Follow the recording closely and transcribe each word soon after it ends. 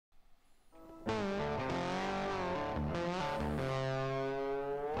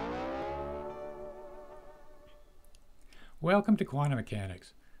Welcome to quantum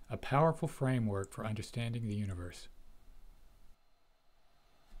mechanics, a powerful framework for understanding the universe.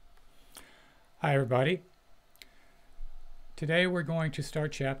 Hi everybody. Today we're going to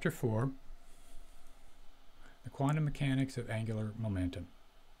start chapter 4, the quantum mechanics of angular momentum.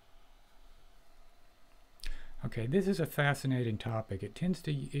 Okay, this is a fascinating topic. It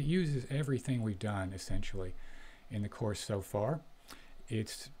uses everything we've done essentially in the course so far.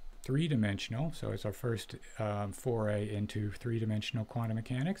 It's three-dimensional, so it's our first foray into three-dimensional quantum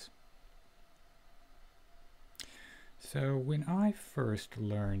mechanics. So when I first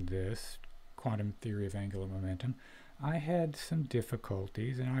learned this quantum theory of angular momentum, I had some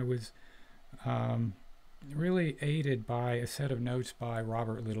difficulties, and I was really aided by a set of notes by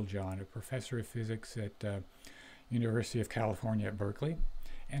Robert Littlejohn, a professor of physics at University of California at Berkeley,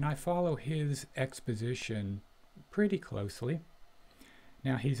 and I follow his exposition pretty closely.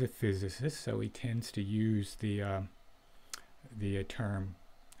 Now, he's a physicist, so he tends to use the term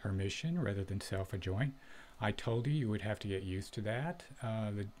Hermitian rather than self-adjoint. I told you would have to get used to that,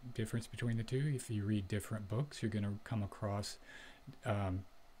 the difference between the two. If you read different books, you're going to come across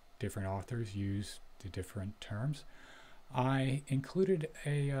different authors use the different terms. I included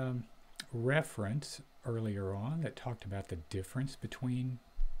a reference earlier on that talked about the difference between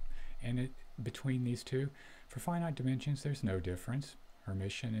these two. For finite dimensions, there's no difference.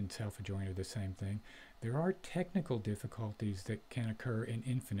 Hermitian and self-adjoint are the same thing. There are technical difficulties that can occur in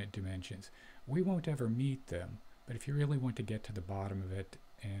infinite dimensions. We won't ever meet them, but if you really want to get to the bottom of it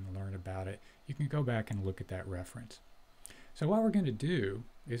and learn about it, you can go back and look at that reference. So what we're going to do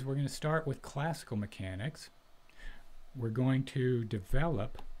is we're going to start with classical mechanics. We're going to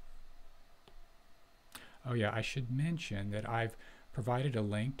develop... Oh yeah, I should mention that I've provided a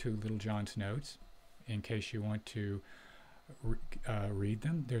link to Littlejohn's notes in case you want to read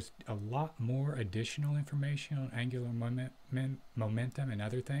them. There's a lot more additional information on angular momentum and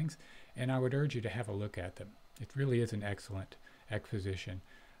other things, and I would urge you to have a look at them. It really is an excellent exposition.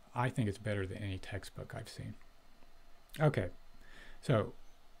 I think it's better than any textbook I've seen. Okay, so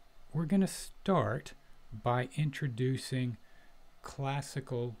we're going to start by introducing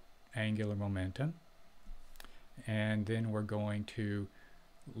classical angular momentum, and then we're going to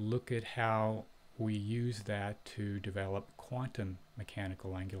look at how we use that to develop quantum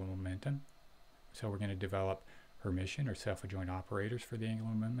mechanical angular momentum. So we're going to develop Hermitian or self-adjoint operators for the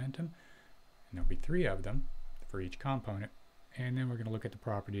angular momentum, and there'll be 3 of them for each component, and then we're going to look at the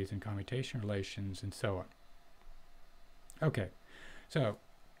properties and commutation relations and so on. Okay, so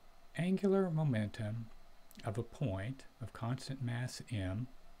angular momentum of a point of constant mass m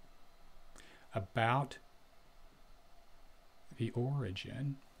about the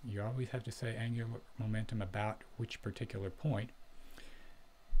origin. You always have to say angular momentum about which particular point,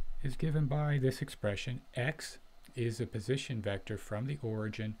 is given by this expression. X is a position vector from the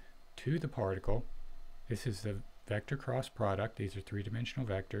origin to the particle. This is the vector cross product. These are three-dimensional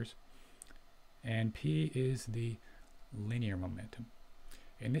vectors. And P is the linear momentum.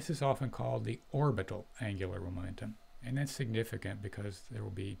 And this is often called the orbital angular momentum. And that's significant because there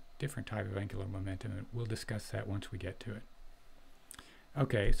will be different type of angular momentum, and we'll discuss that once we get to it.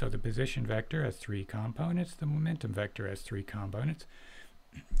 Okay, so the position vector has 3 components. The momentum vector has 3 components.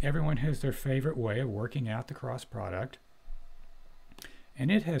 Everyone has their favorite way of working out the cross product. And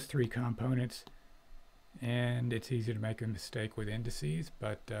it has 3 components, and it's easy to make a mistake with indices,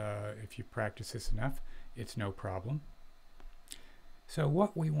 but if you practice this enough, it's no problem. So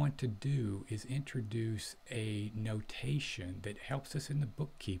what we want to do is introduce a notation that helps us in the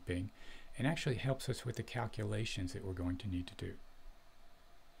bookkeeping and actually helps us with the calculations that we're going to need to do.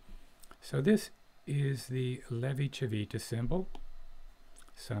 So this is the Levi-Civita symbol.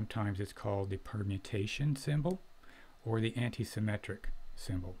 Sometimes it's called the permutation symbol, or the antisymmetric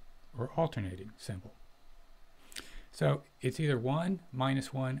symbol, or alternating symbol. So it's either 1,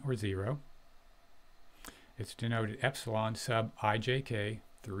 -1, or 0. It's denoted epsilon sub ijk,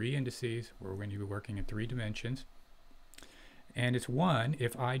 3 indices. We're going to be working in 3 dimensions. And it's 1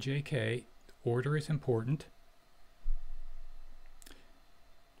 if ijk, order is important,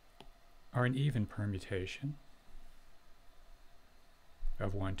 are an even permutation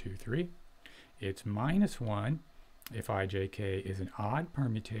of 1, 2, 3. It's -1 if ijk is an odd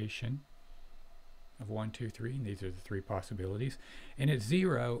permutation of 1, 2, 3, and these are the 3 possibilities. And it's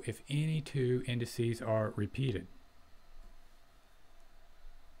 0 if any 2 indices are repeated.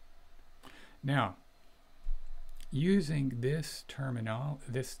 Now, using this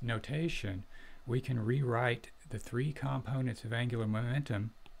notation, we can rewrite the 3 components of angular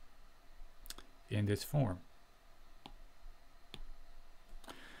momentum in this form.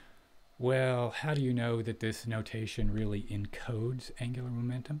 Well, how do you know that this notation really encodes angular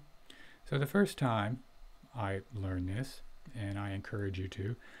momentum? So the first time I learned this, and I encourage you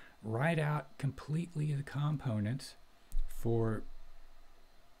to, write out completely the components for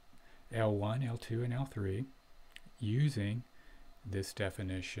L1, L2, and L3 using this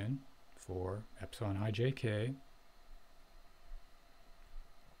definition for epsilon ijk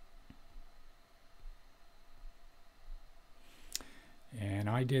and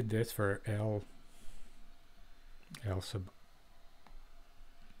I did this for L sub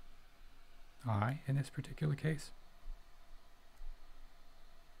I in this particular case,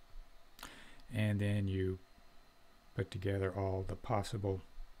 and then you put together all the possible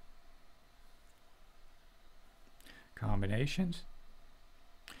combinations,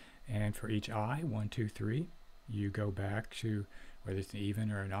 and for each I, 1, 2, 3, you go back to whether it's an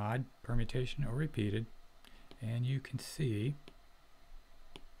even or an odd permutation or repeated, and you can see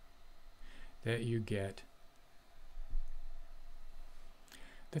that you get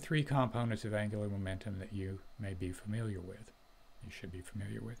the three components of angular momentum that you may be familiar with. You should be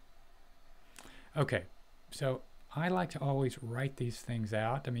familiar with. Okay, so I like to always write these things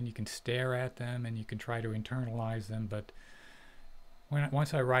out. I mean, you can stare at them and you can try to internalize them, but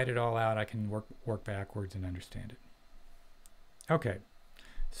once I write it all out, I can work backwards and understand it. Okay,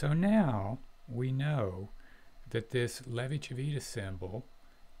 so now we know that this Levi-Civita symbol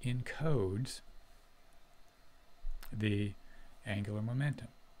encodes the angular momentum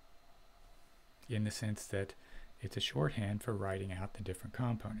in the sense that it's a shorthand for writing out the different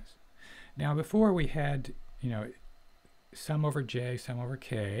components. Now, before we had, sum over j, sum over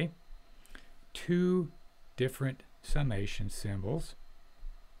k, two different summation symbols.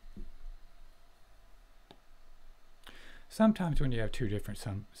 Sometimes when you have two different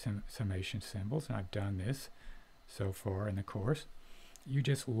summation symbols, and I've done this so far in the course, you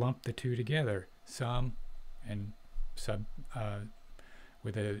just lump the two together, sum and sub,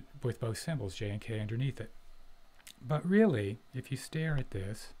 with both symbols, j and k underneath it. But really, if you stare at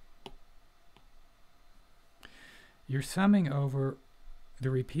this, you're summing over the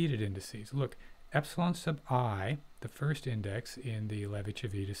repeated indices. Look, epsilon sub I, the first index in the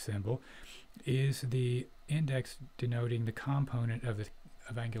Levi-Civita symbol, is the index denoting the component of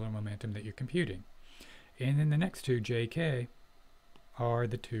angular momentum that you're computing. And then the next two, j, k, are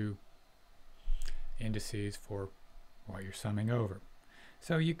the two indices for what you're summing over.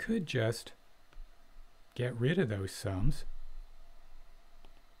 So you could just get rid of those sums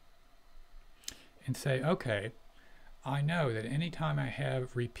and say, okay, I know that anytime I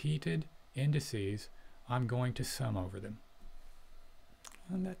have repeated indices, I'm going to sum over them.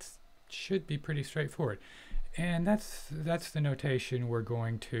 And that should be pretty straightforward. And that's the notation we're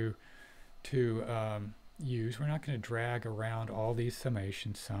going to use. We're not going to drag around all these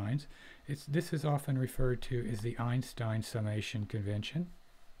summation signs. This is often referred to as the Einstein summation convention.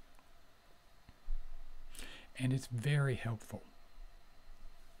 And it's very helpful.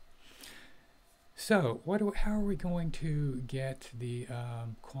 So, how are we going to get the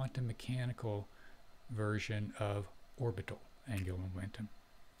quantum mechanical version of orbital angular momentum?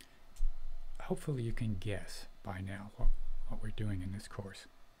 Hopefully you can guess by now what we're doing in this course.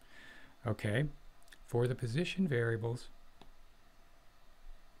 Okay, for the position variables,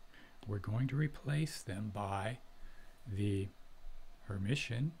 we're going to replace them by the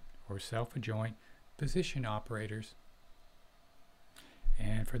Hermitian or self-adjoint position operators.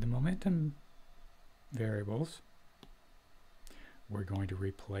 And for the momentum variables, we're going to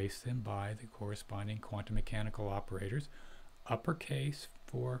replace them by the corresponding quantum mechanical operators, uppercase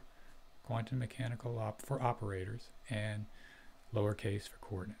for quantum mechanical operators and lowercase for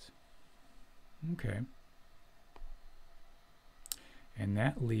coordinates. Okay. And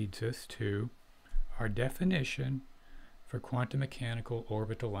that leads us to our definition for quantum mechanical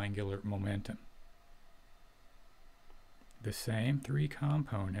orbital angular momentum. The same three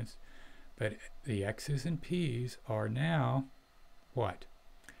components, but the x's and p's are now what?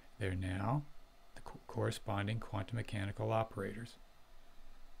 They're now the corresponding quantum mechanical operators.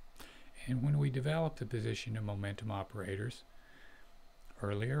 And when we developed the position and momentum operators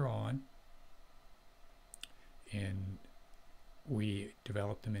earlier on, we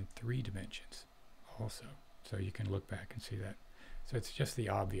developed them in 3 dimensions also. So you can look back and see that. So it's just the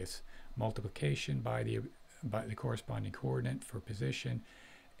obvious multiplication by the corresponding coordinate for position,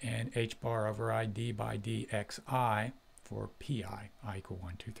 and h bar over I d by dxi for pi, I equal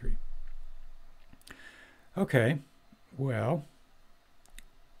 1, 2, 3. Okay, well,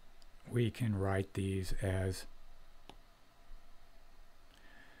 we can write these as,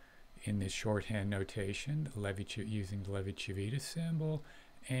 in this shorthand notation, using the Levi-Civita symbol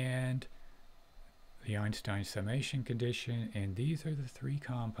and the Einstein summation condition, and these are the three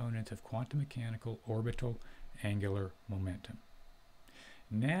components of quantum mechanical orbital angular momentum.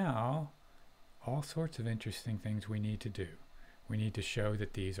 Now, all sorts of interesting things we need to do. We need to show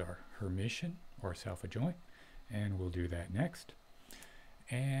that these are Hermitian or self-adjoint, and we'll do that next.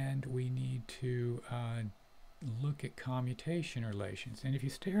 And we need to look at commutation relations. And if you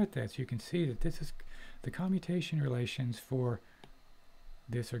stare at this, you can see that this is the commutation relations for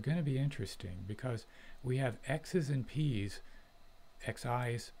this are going to be interesting because we have x's and p's,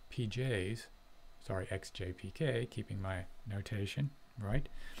 xi's, pj's, sorry, xj, pk, keeping my notation right,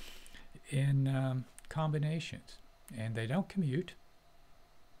 in combinations. And they don't commute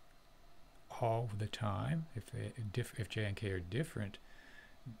all the time. If j and k are different,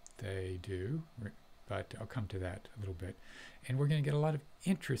 they do, but I'll come to that a little bit. And we're going to get a lot of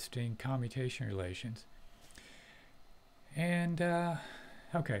interesting commutation relations. And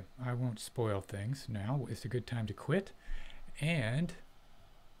okay, I won't spoil things now. It's a good time to quit. And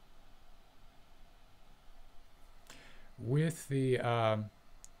with the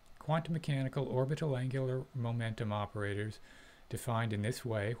quantum mechanical orbital angular momentum operators defined in this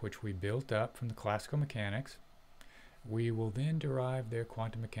way, which we built up from the classical mechanics, we will then derive their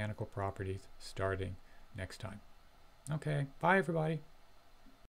quantum mechanical properties starting next time. Okay, bye everybody.